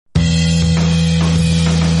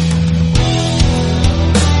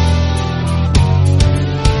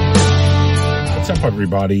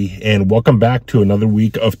everybody, and welcome back to another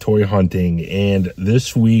week of toy hunting. And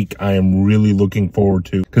this week I am really looking forward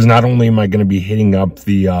to, because not only am I going to be hitting up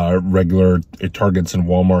the regular Targets and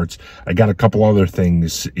Walmarts, I got a couple other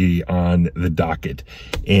things on the docket.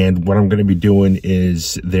 And what I'm going to be doing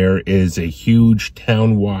is there is a huge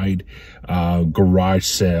town-wide garage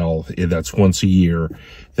sale that's once a year.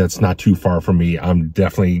 That's not too far from me. I'm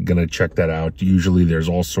definitely going to check that out. Usually there's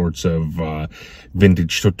all sorts of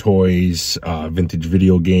vintage toys, vintage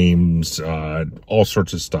video games, all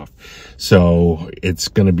sorts of stuff. So it's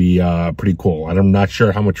going to be pretty cool. And I'm not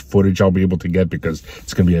sure how much footage I'll be able to get because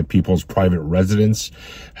it's going to be at people's private residence.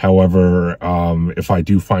 However, if I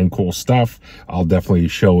do find cool stuff, I'll definitely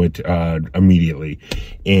show it immediately.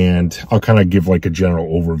 And I'll kind of give like a general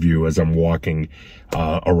overview as I'm walking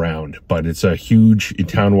around. But it's a huge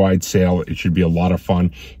town-wide sale. It should be a lot of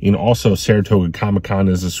fun. And also Saratoga Comic-Con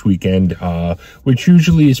is this weekend, which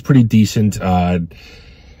usually is pretty decent.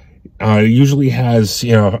 Usually has,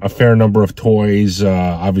 you know, a fair number of toys,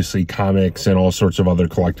 obviously comics and all sorts of other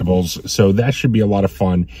collectibles. So that should be a lot of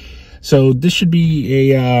fun. So this should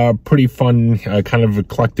be a pretty fun, kind of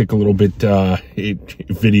eclectic, a little bit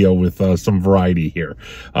video with some variety here.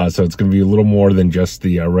 So it's going to be a little more than just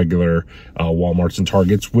the regular Walmarts and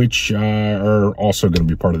Targets, which are also going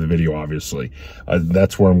to be part of the video, obviously.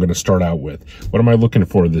 That's where I'm going to start out with. What am I looking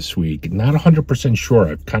for this week? Not 100% sure.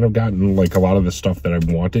 I've kind of gotten like a lot of the stuff that I've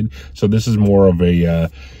wanted. So this is more of a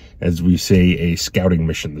as we say, a scouting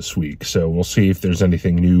mission this week. So we'll see if there's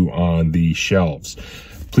anything new on the shelves.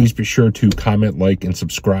 Please be sure to comment, like, and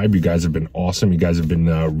subscribe. You guys have been awesome. You guys have been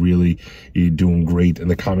really doing great in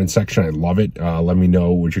the comment section. I love it. Let me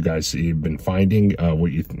know what you guys have been finding,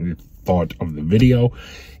 what you thought of the video,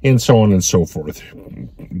 and so on and so forth.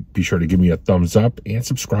 Be sure to give me a thumbs up and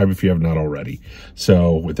subscribe if you have not already.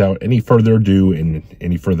 So without any further ado and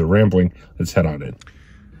any further rambling, let's head on in.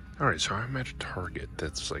 All right, so I'm at a Target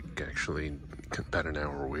that's like actually about an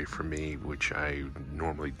hour away from me, which I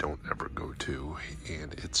normally don't ever go to,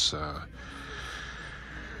 and it's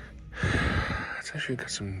actually got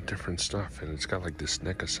some different stuff, and it's got like this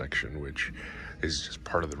NECA section, which is just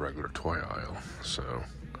part of the regular toy aisle, so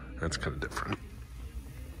that's kind of different.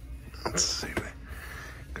 Let's see,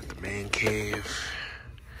 got the man cave,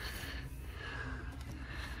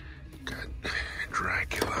 got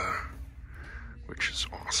Dracula, which is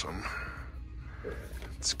awesome.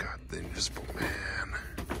 It's got the Invisible Man.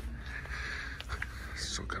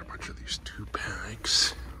 Still got a bunch of these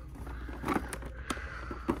 2-packs.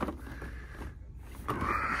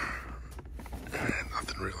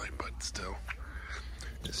 Nothing really, but still.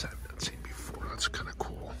 This I've not seen before. That's kind of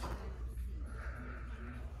cool.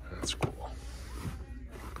 That's cool.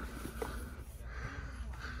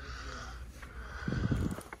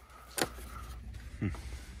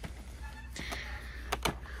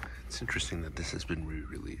 It's interesting that this has been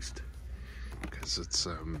re-released because it's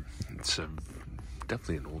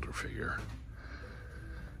definitely an older figure.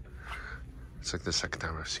 It's like the second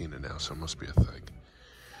time I've seen it now, so it must be a thing.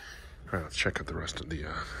 All right, let's check out the rest of the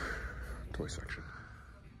toy section.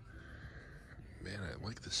 Man, I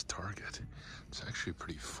like this Target. It's actually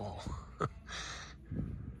pretty full. If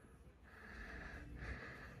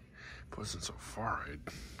it wasn't so far, I'd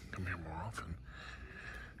come here more often.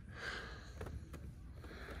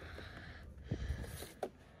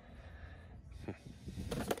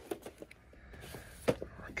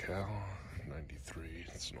 Raquel, 93.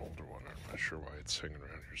 It's an older one. I'm not sure why it's hanging around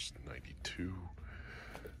here. It's 92,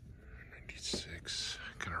 96.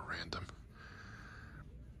 Kind of random.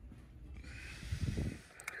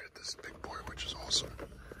 Got this big boy, which is awesome.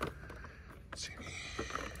 See me.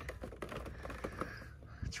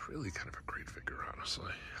 It's really kind of a great figure,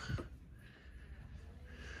 honestly.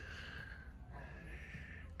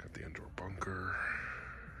 Got the indoor bunker.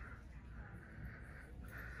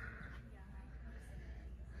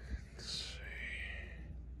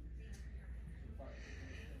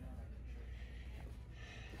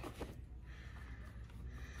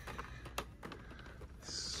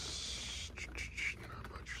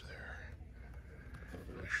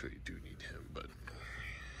 Actually do need him, but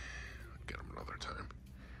I'll get him another time.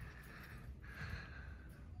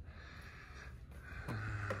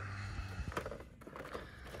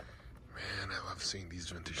 Man, I love seeing these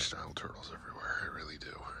vintage style turtles everywhere. I really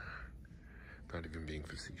do. Not even being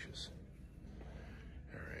facetious.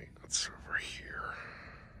 Alright, let's over here.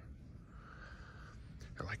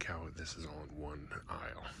 I like how this is all in one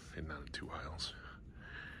aisle and not in two aisles.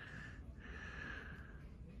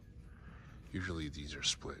 Usually these are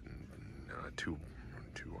split in two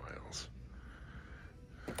aisles.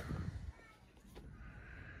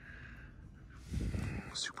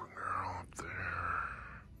 Supergirl up there.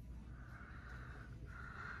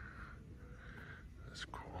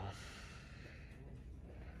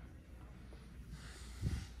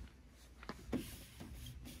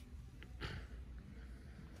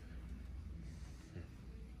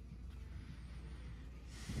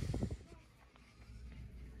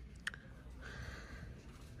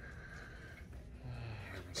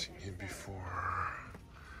 haven't seen him before.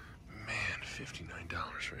 Man,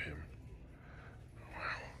 $59 for him.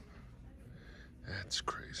 Wow. That's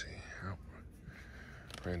crazy. Oh.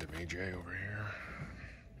 Random AJ over here.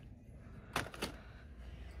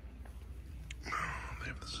 Oh, they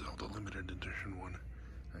have the Zelda limited edition one.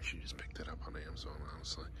 I actually just picked that up on Amazon,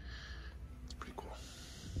 honestly. It's pretty cool.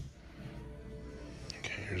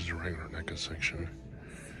 Okay, here's the regular NECA section.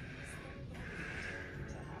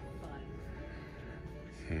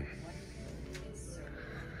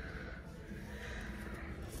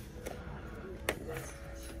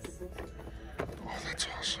 Oh, that's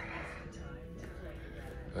awesome.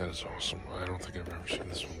 That is awesome. I don't think I've ever seen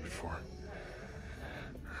this one before.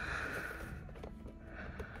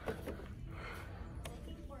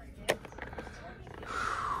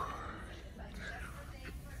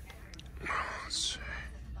 Let's see.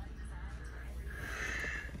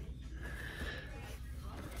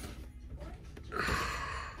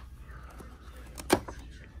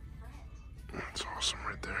 That's awesome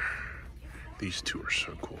right there. These two are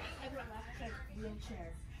so cool.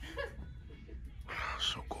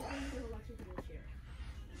 So cool.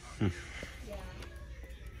 Yeah,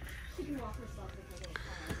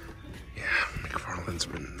 McFarlane's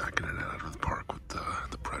been knocking it out of the park with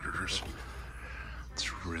the Predators.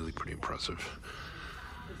 It's really pretty impressive.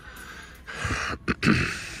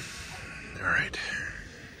 Alright,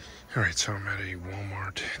 so I'm at a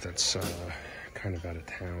Walmart that's kind of out of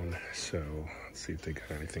town, so let's see if they got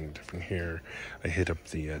anything different here. I hit up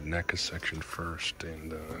the NECA section first,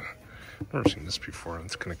 and I've never seen this before.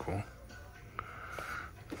 That's kind of cool.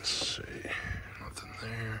 Let's see, nothing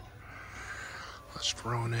there. Let's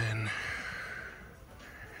throw it in.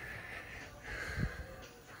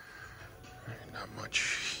 Not much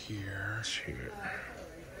here. Let's see.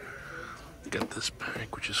 Got this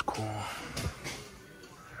bag, which is cool.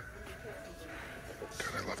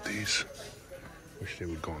 God, I love these. Wish they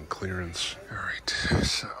would go on clearance. Alright,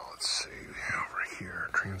 so let's see. Over here,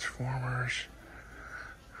 Transformers.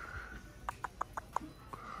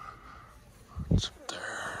 What's up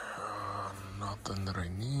there? Nothing that I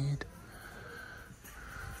need.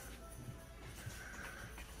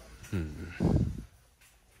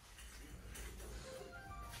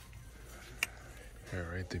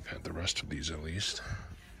 Alright, they've had the rest of these at least,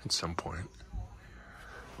 at some point.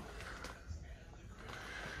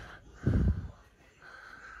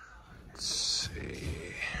 Let's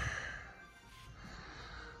see.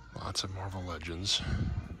 Lots of Marvel Legends.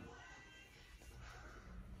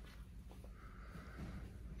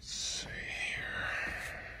 Let's see here.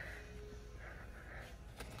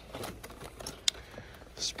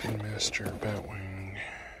 Spin Master, Batwing.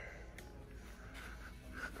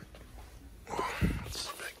 What's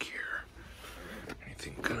back here?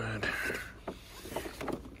 Anything good?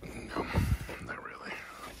 No, not really.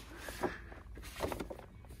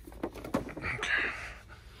 Okay.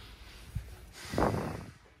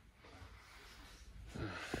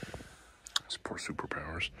 These poor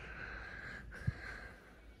superpowers.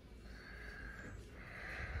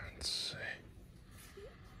 Let's see.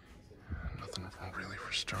 Nothing really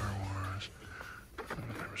for Star Wars.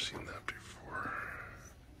 I've never seen that before.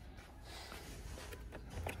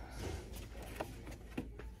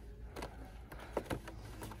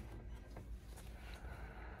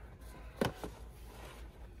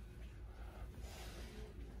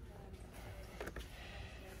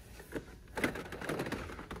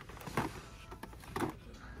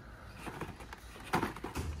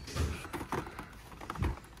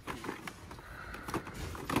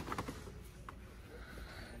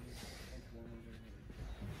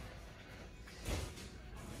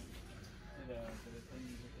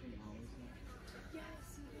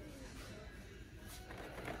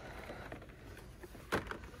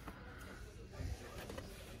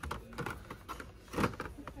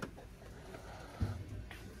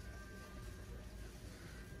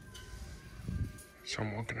 So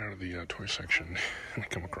I'm walking out of the toy section and I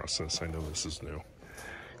come across this. I know this is new.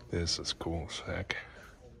 This is cool as heck.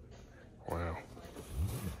 Wow.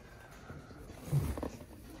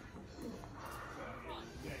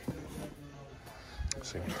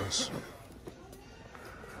 Same with this.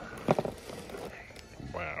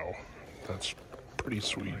 Wow. That's pretty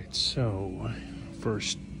sweet. Right, so,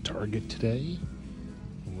 first target today.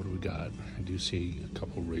 What do we got? I do see a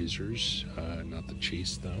couple razors. Not the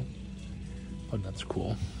Chase though. Oh, that's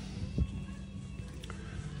cool.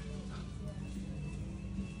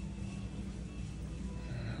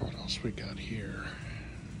 What else we got here?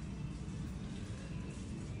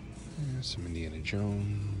 Some Indiana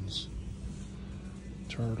Jones,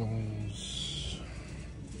 Turtles.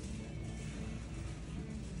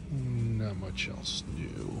 Not much else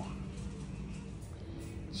new.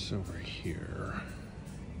 It's over here.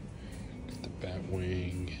 Got the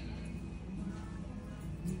Batwing.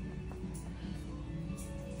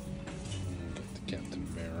 Got the Captain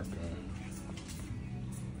America.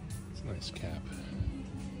 It's a nice cap.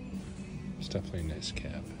 It's definitely a nice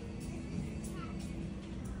cap.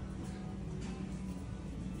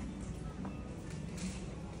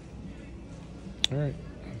 Alright,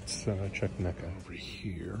 let's check NECA over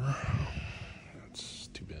here. That's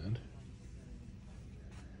too bad.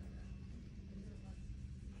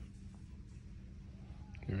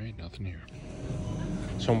 Alright, nothing here.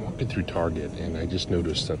 So I'm walking through Target and I just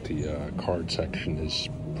noticed that the card section is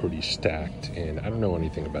pretty stacked, and I don't know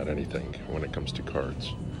anything about anything when it comes to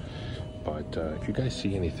cards. But if you guys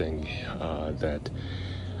see anything that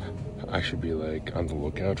I should be like on the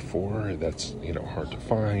lookout for, that's, you know, hard to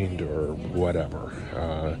find or whatever,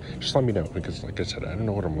 just let me know, because like I said, I don't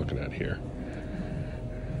know what I'm looking at here.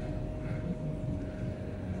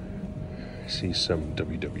 I see some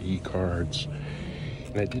WWE cards,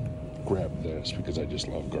 and I did grab this because I just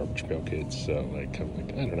love Garbage Pail Kids, so like I'm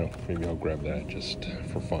like, I don't know, maybe I'll grab that just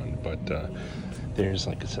for fun. But there's,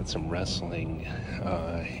 like I said, some wrestling,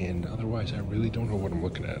 and otherwise I really don't know what I'm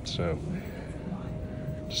looking at, so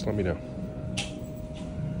just let me know.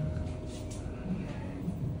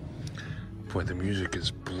 Boy, the music is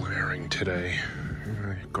blaring today.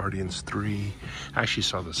 Guardians 3. I actually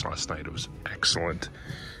saw this last night. It was excellent.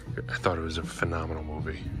 I thought it was a phenomenal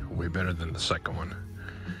movie. Way better than the second one.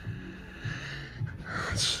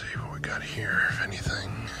 Let's see what we got here, if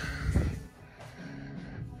anything.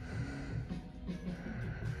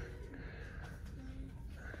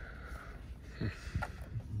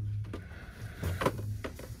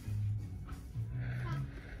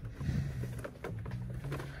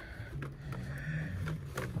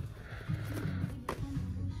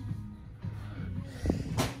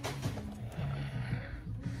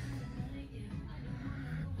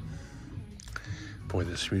 Boy,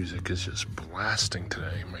 this music is just blasting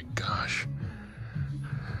today. My gosh.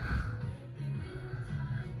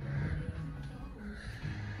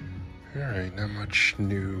 All right, not much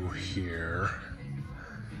new here.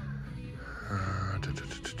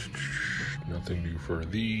 Nothing new for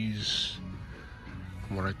these,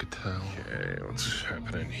 from what I could tell. Okay, what's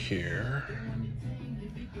happening here?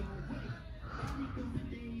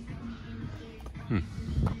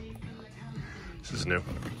 This is new.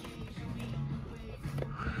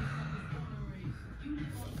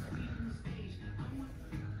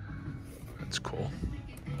 That's cool.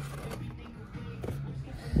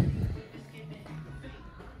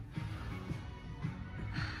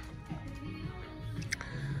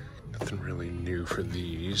 Nothing really new for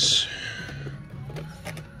these.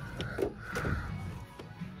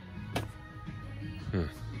 The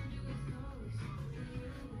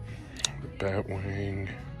Batwing.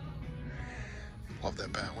 Love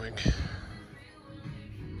that Batwing.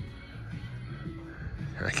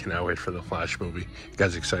 I cannot wait for the Flash movie. You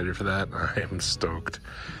guys excited for that? I am stoked.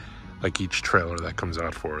 Like, each trailer that comes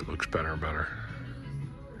out for it looks better and better.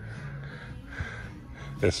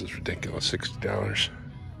 This is ridiculous, $60.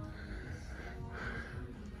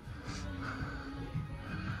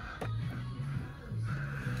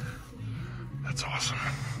 That's awesome.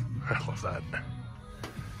 I love that.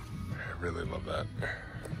 I really love that.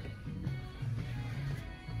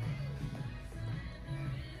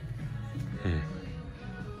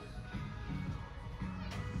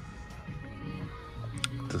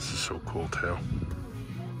 This is so cool too.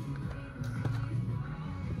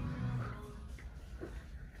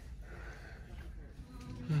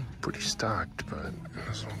 Pretty stocked, but it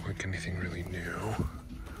doesn't look like anything really new.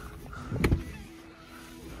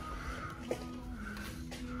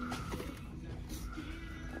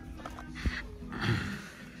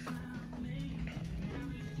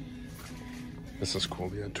 This is cool,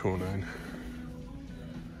 yeah, 209.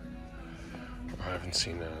 I haven't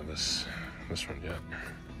seen this one yet.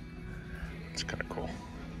 It's kind of cool.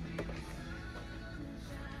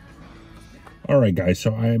 All right, guys,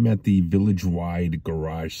 so I am at the village-wide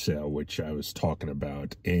garage sale, which I was talking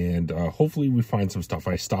about, and hopefully we find some stuff.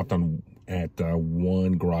 I stopped at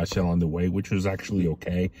one garage sale on the way, which was actually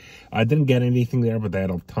okay. I didn't get anything there, but they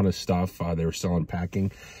had a ton of stuff. They were still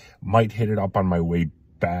unpacking. Might hit it up on my way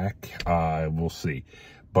back. We'll see.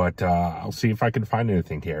 But I'll see if I can find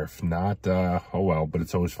anything here. If not, oh well, but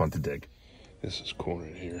it's always fun to dig. This is cool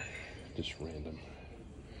right here. Just random.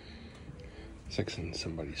 It's like in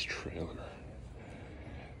somebody's trailer.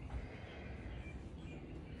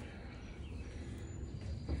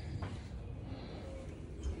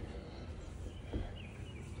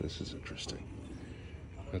 This is interesting.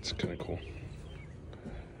 That's kind of cool.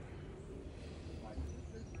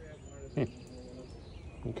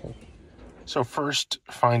 Okay. So first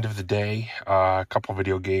find of the day, a couple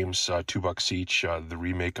video games, $2 each. The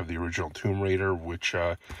remake of the original Tomb Raider, which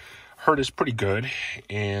heard is pretty good,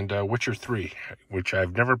 and Witcher 3, which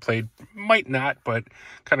I've never played, might not, but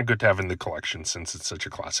kind of good to have in the collection since it's such a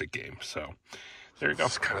classic game. So there you go.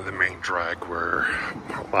 It's kind of the main drag where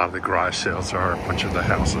a lot of the garage sales are. A bunch of the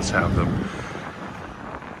houses have them.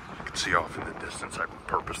 You can see off in the distance. I'm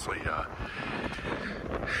purposely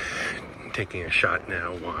taking a shot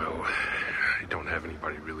now while I don't have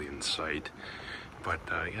anybody really in sight. But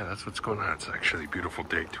yeah, that's what's going on. It's actually a beautiful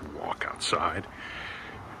day to walk outside.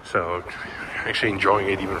 So actually enjoying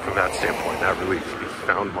it even from that standpoint. Not really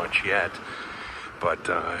found much yet, but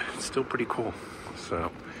it's still pretty cool. So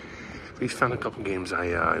at least found a couple games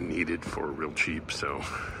I needed for real cheap, so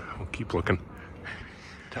I'll keep looking.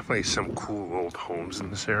 Definitely some cool old homes in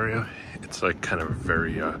this area. It's like kind of a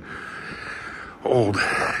very old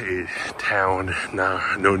town,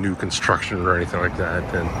 no new construction or anything like that,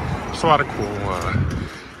 and just a lot of cool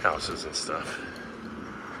houses and stuff.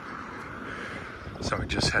 So I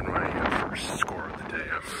just had my first score of the day.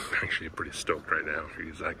 I'm actually pretty stoked right now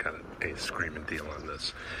because I got a screaming deal on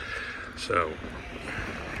this. So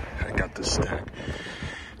I got this stack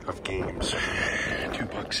of games,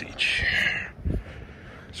 $2 each.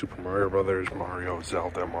 Super Mario Brothers, Mario,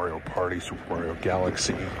 Zelda, Mario Party, Super Mario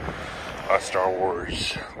Galaxy, Star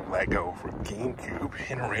Wars, Lego for GameCube,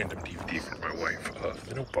 and a random DVD for my wife,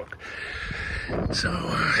 The Notebook. So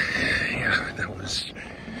yeah, that was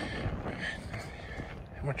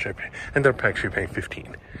how much I pay. Ended up actually paying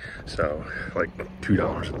 $15, so like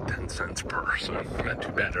 $2.10 per. So not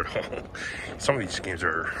too bad at all. Some of these games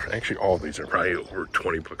are actually, all of these are probably over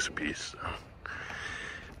 $20 a piece. So.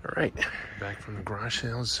 All right, back from the garage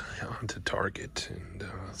sales onto Target, and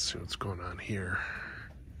let's see what's going on here.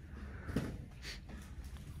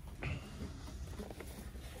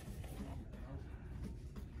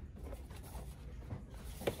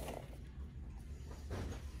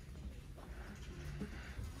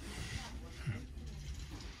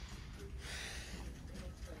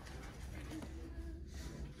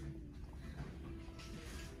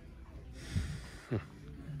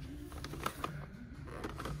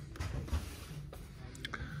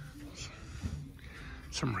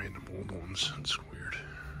 Some random old ones. It's weird.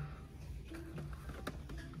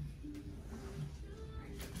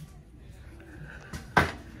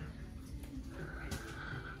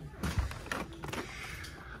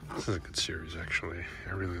 This is a good series, actually.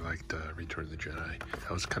 I really liked Return of the Jedi.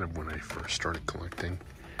 That was kind of when I first started collecting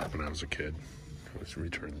when I was a kid. It was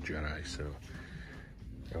Return of the Jedi, so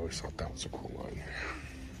I always thought that was a cool line.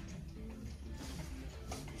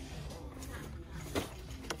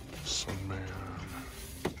 Sunman.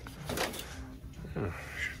 Oh,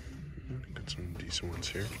 got some decent ones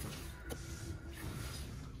here.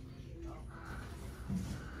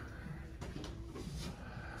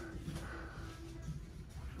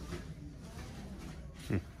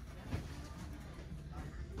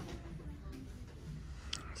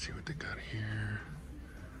 Let's see what they got here.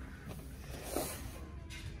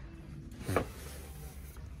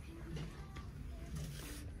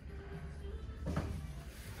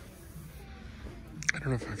 I don't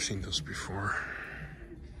know if I've seen those before.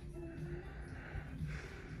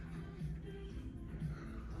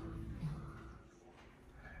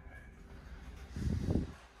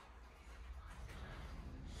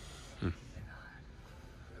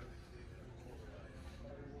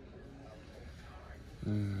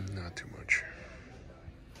 Not too much.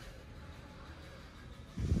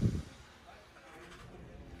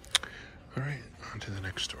 All right, on to the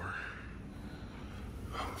next store.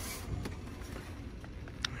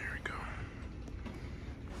 There we go.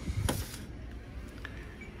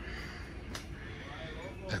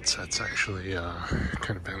 That set's actually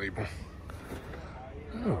kind of valuable.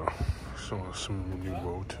 Oh, so some new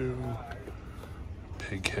Wotu.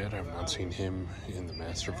 Pighead, I've not seen him in the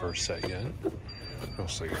Masterverse set yet. What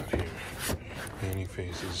else I got here? Manny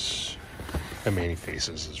Faces. Manny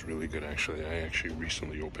Faces is really good, actually. I actually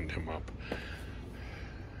recently opened him up.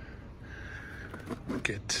 Look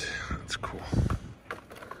at, that's cool.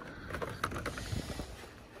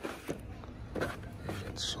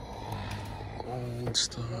 It's all old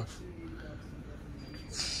stuff.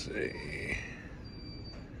 Let's see.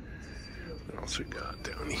 What else we got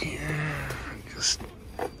down here? Just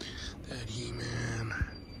that He-Man.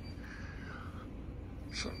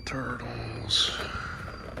 Some turtles.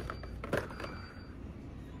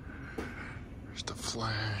 There's the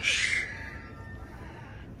Flash.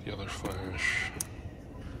 The other Flash.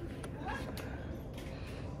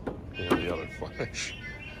 and the other flash.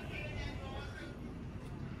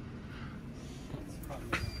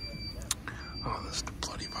 Oh, that's the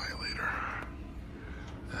bloody Violator.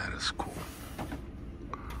 That is cool.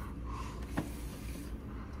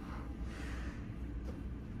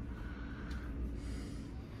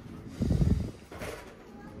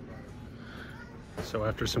 So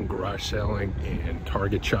after some garage selling and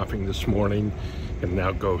Target shopping this morning, and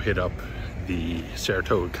now go hit up the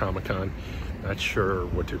Saratoga Comic-Con. Not sure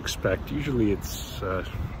what to expect. Usually it's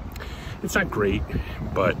not great,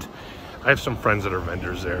 but I have some friends that are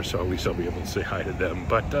vendors there, so at least I'll be able to say hi to them.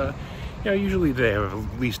 But yeah, usually they have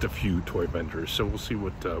at least a few toy vendors, so we'll see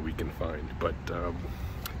what we can find. But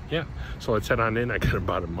yeah, so let's head on in. I got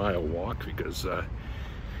about a mile walk because a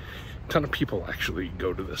ton of people actually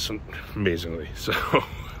go to this, amazingly. So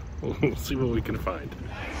we'll see what we can find.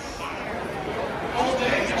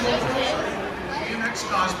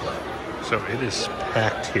 So it is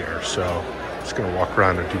packed here, so I'm just gonna walk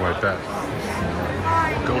around and do my best.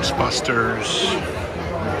 Ghostbusters.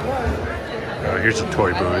 Here's a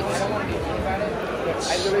toy booth.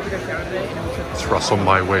 Let's rustle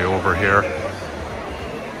my way over here.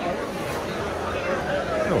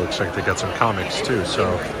 It looks like they got some comics too,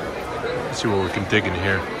 so let's see what we can dig in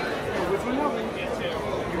here.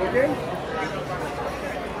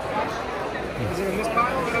 Is it in this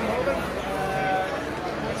pile that I'm holding?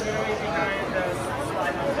 It's going to be behind the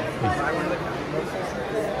slide.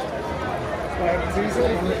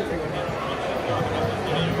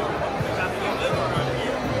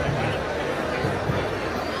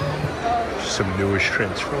 Some newish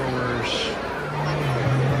Transformers.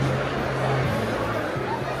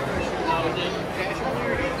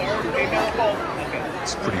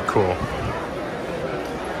 It's pretty cool.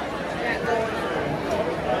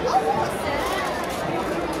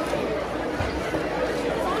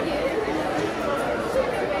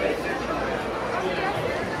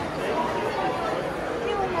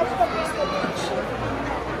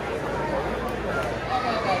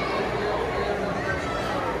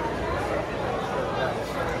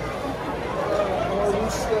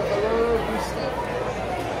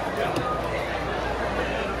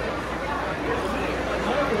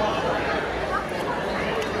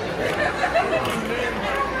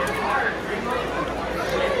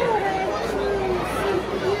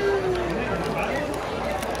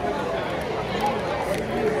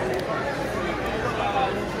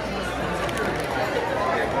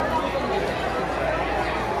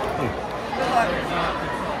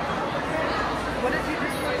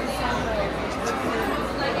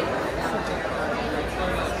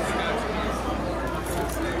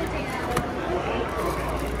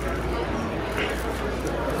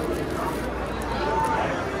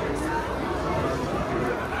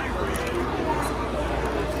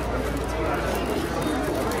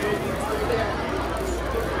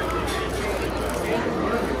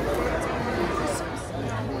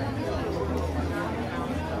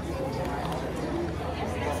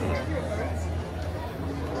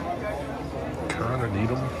 Need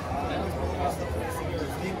them.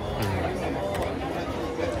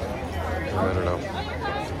 I don't know.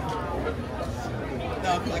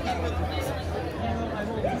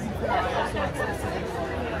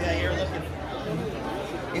 Yeah, you're looking.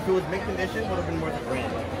 If it was mint condition, would have been worth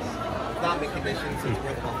 $1,000. It's not mint condition, so it's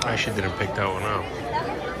worth about $500. I actually didn't pick that one out.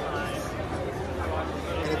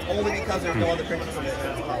 And it's only because there's no other pictures of it.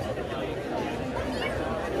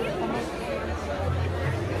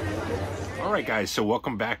 Alright guys, so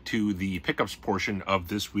welcome back to the pickups portion of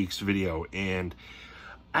this week's video, and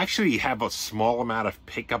I actually have a small amount of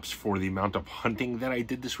pickups for the amount of hunting that I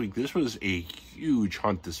did this week. This was a huge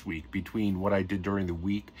hunt this week between what I did during the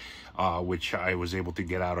week, which I was able to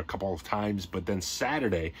get out a couple of times, but then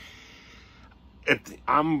Saturday,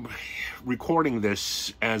 I'm recording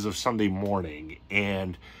this as of Sunday morning,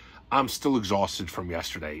 and I'm still exhausted from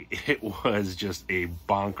yesterday. It was just a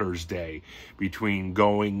bonkers day between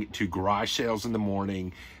going to garage sales in the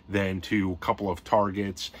morning, then to a couple of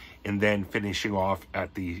Targets, and then finishing off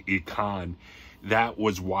at the con. That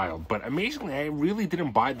was wild. But amazingly, I really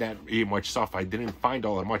didn't buy that much stuff. I didn't find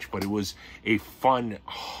all that much, but it was a fun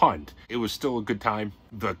hunt. It was still a good time.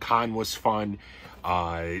 The con was fun.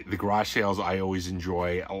 The garage sales I always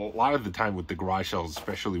enjoy. A lot of the time with the garage sales,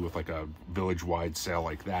 especially with like a village-wide sale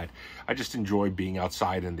like that, I just enjoy being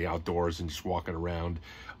outside in the outdoors and just walking around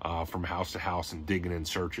from house to house and digging and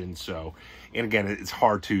searching. So, and again, it's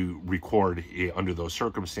hard to record under those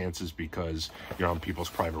circumstances because you're on people's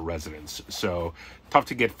private residence. So tough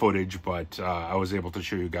to get footage, but I was able to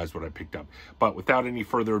show you guys what I picked up. But without any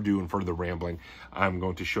further ado and further rambling, I'm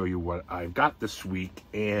going to show you what I've got this week.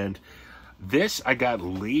 And This I got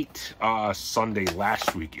late Sunday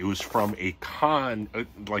last week. It was from a con,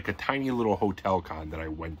 like a tiny little hotel con that I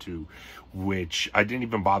went to, which I didn't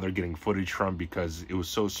even bother getting footage from because it was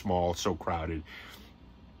so small, so crowded.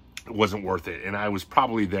 It wasn't worth it. And I was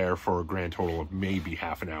probably there for a grand total of maybe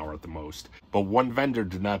half an hour at the most. But one vendor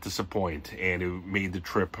did not disappoint, and it made the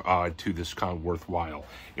trip to this con worthwhile.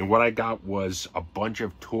 And what I got was a bunch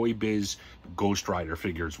of Toy Biz Ghost Rider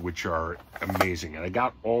figures, which are amazing. And I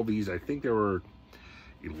got all these, I think there were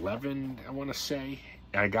 11, I want to say.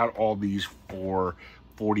 And I got all these for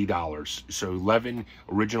 $40. So 11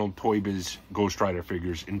 original Toy Biz Ghost Rider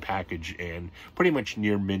figures in package and pretty much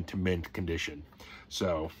near mint to mint condition.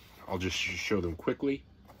 So I'll just show them quickly.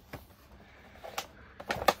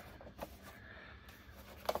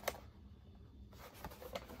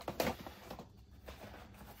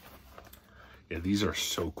 Yeah, these are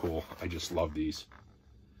so cool. I just love these.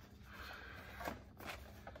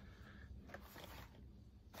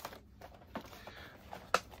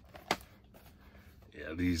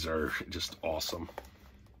 Yeah, these are just awesome.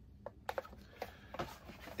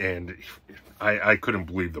 And I couldn't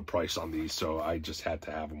believe the price on these, so I just had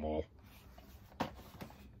to have them all.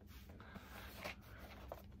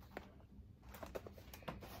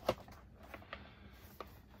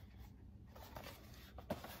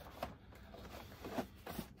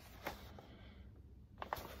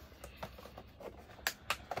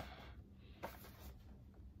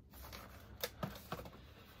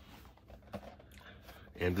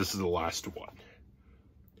 And this is the last one.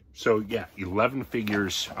 So yeah, 11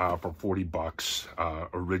 figures for 40 bucks,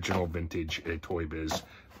 original vintage at Toy Biz.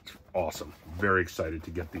 Awesome. Very excited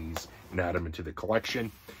to get these and add them into the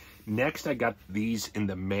collection. Next, I got these in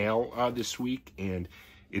the mail this week, and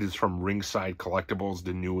it is from Ringside Collectibles,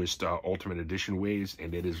 the newest Ultimate Edition waves,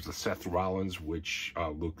 and it is the Seth Rollins, which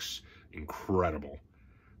looks incredible.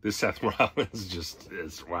 This Seth Rollins just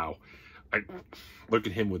is, wow. Look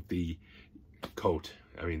at him with the coat.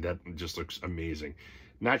 I mean, that just looks amazing.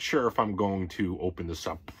 Not sure if I'm going to open this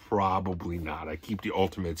up. Probably not. I keep the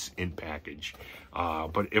Ultimates in package.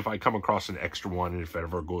 But if I come across an extra one, and if it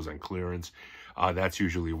ever goes on clearance, that's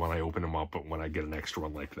usually when I open them up, but when I get an extra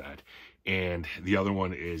one like that. And the other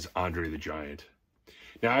one is Andre the Giant.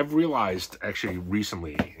 Now, I've realized, actually,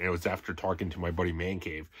 recently, and it was after talking to my buddy Man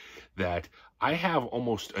Cave, that I have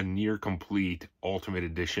almost a near-complete Ultimate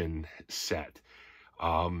Edition set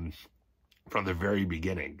from the very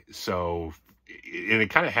beginning. So, and it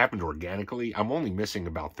kind of happened organically. I'm only missing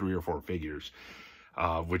about 3 or 4 figures,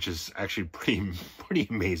 which is actually pretty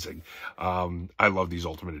amazing. I love these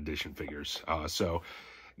Ultimate Edition figures. So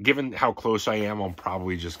given how close I am, I'm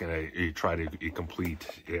probably just going to try to complete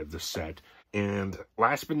the set. And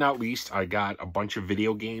last but not least, I got a bunch of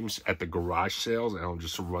video games at the garage sales, and I'll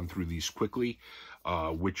just run through these quickly.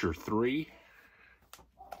 Witcher 3,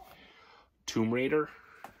 Tomb Raider,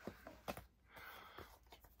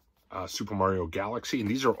 Super Mario Galaxy, and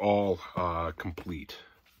these are all complete.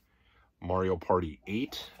 Mario Party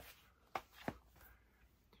 8,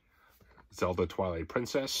 Zelda Twilight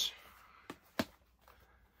Princess,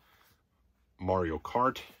 Mario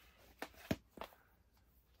Kart,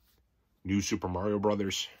 New Super Mario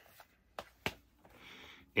Brothers,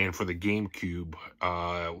 and for the GameCube,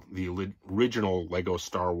 the original Lego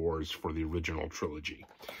Star Wars for the original trilogy.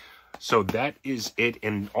 So that is it,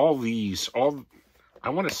 and I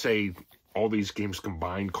want to say all these games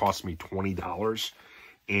combined cost me $20,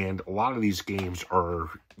 and a lot of these games are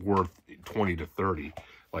worth $20 to $30.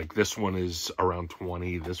 Like this one is around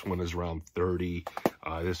 20, this one is around 30,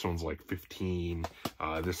 this one's like 15,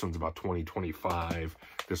 this one's about 20, 25,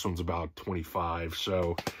 this one's about 25.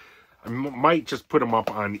 So I might just put them up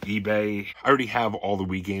on eBay. I already have all the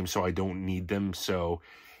Wii games, so I don't need them. So,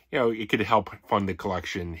 you know, it could help fund the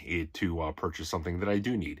collection to purchase something that I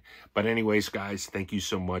do need. But anyways, guys, thank you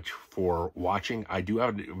so much for watching. I do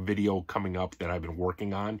have a video coming up that I've been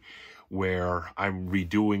working on where I'm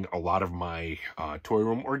redoing a lot of my toy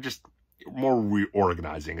room, or just more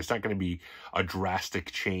reorganizing. It's not going to be a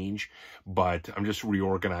drastic change, but I'm just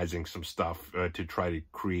reorganizing some stuff to try to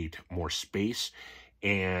create more space.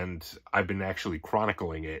 And I've been actually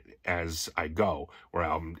chronicling it as I go, where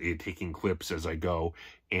I'm taking clips as I go,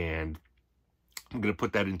 and I'm going to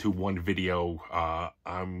put that into one video.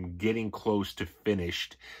 I'm getting close to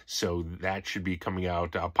finished, so that should be coming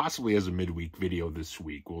out possibly as a midweek video this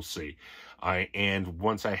week. We'll see. And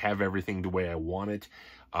once I have everything the way I want it,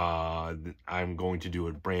 I'm going to do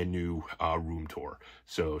a brand new room tour.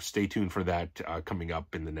 So stay tuned for that coming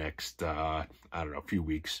up in the next, I don't know, few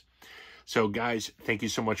weeks. So guys, thank you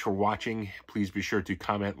so much for watching. Please be sure to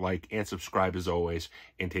comment, like, and subscribe as always,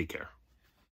 and take care.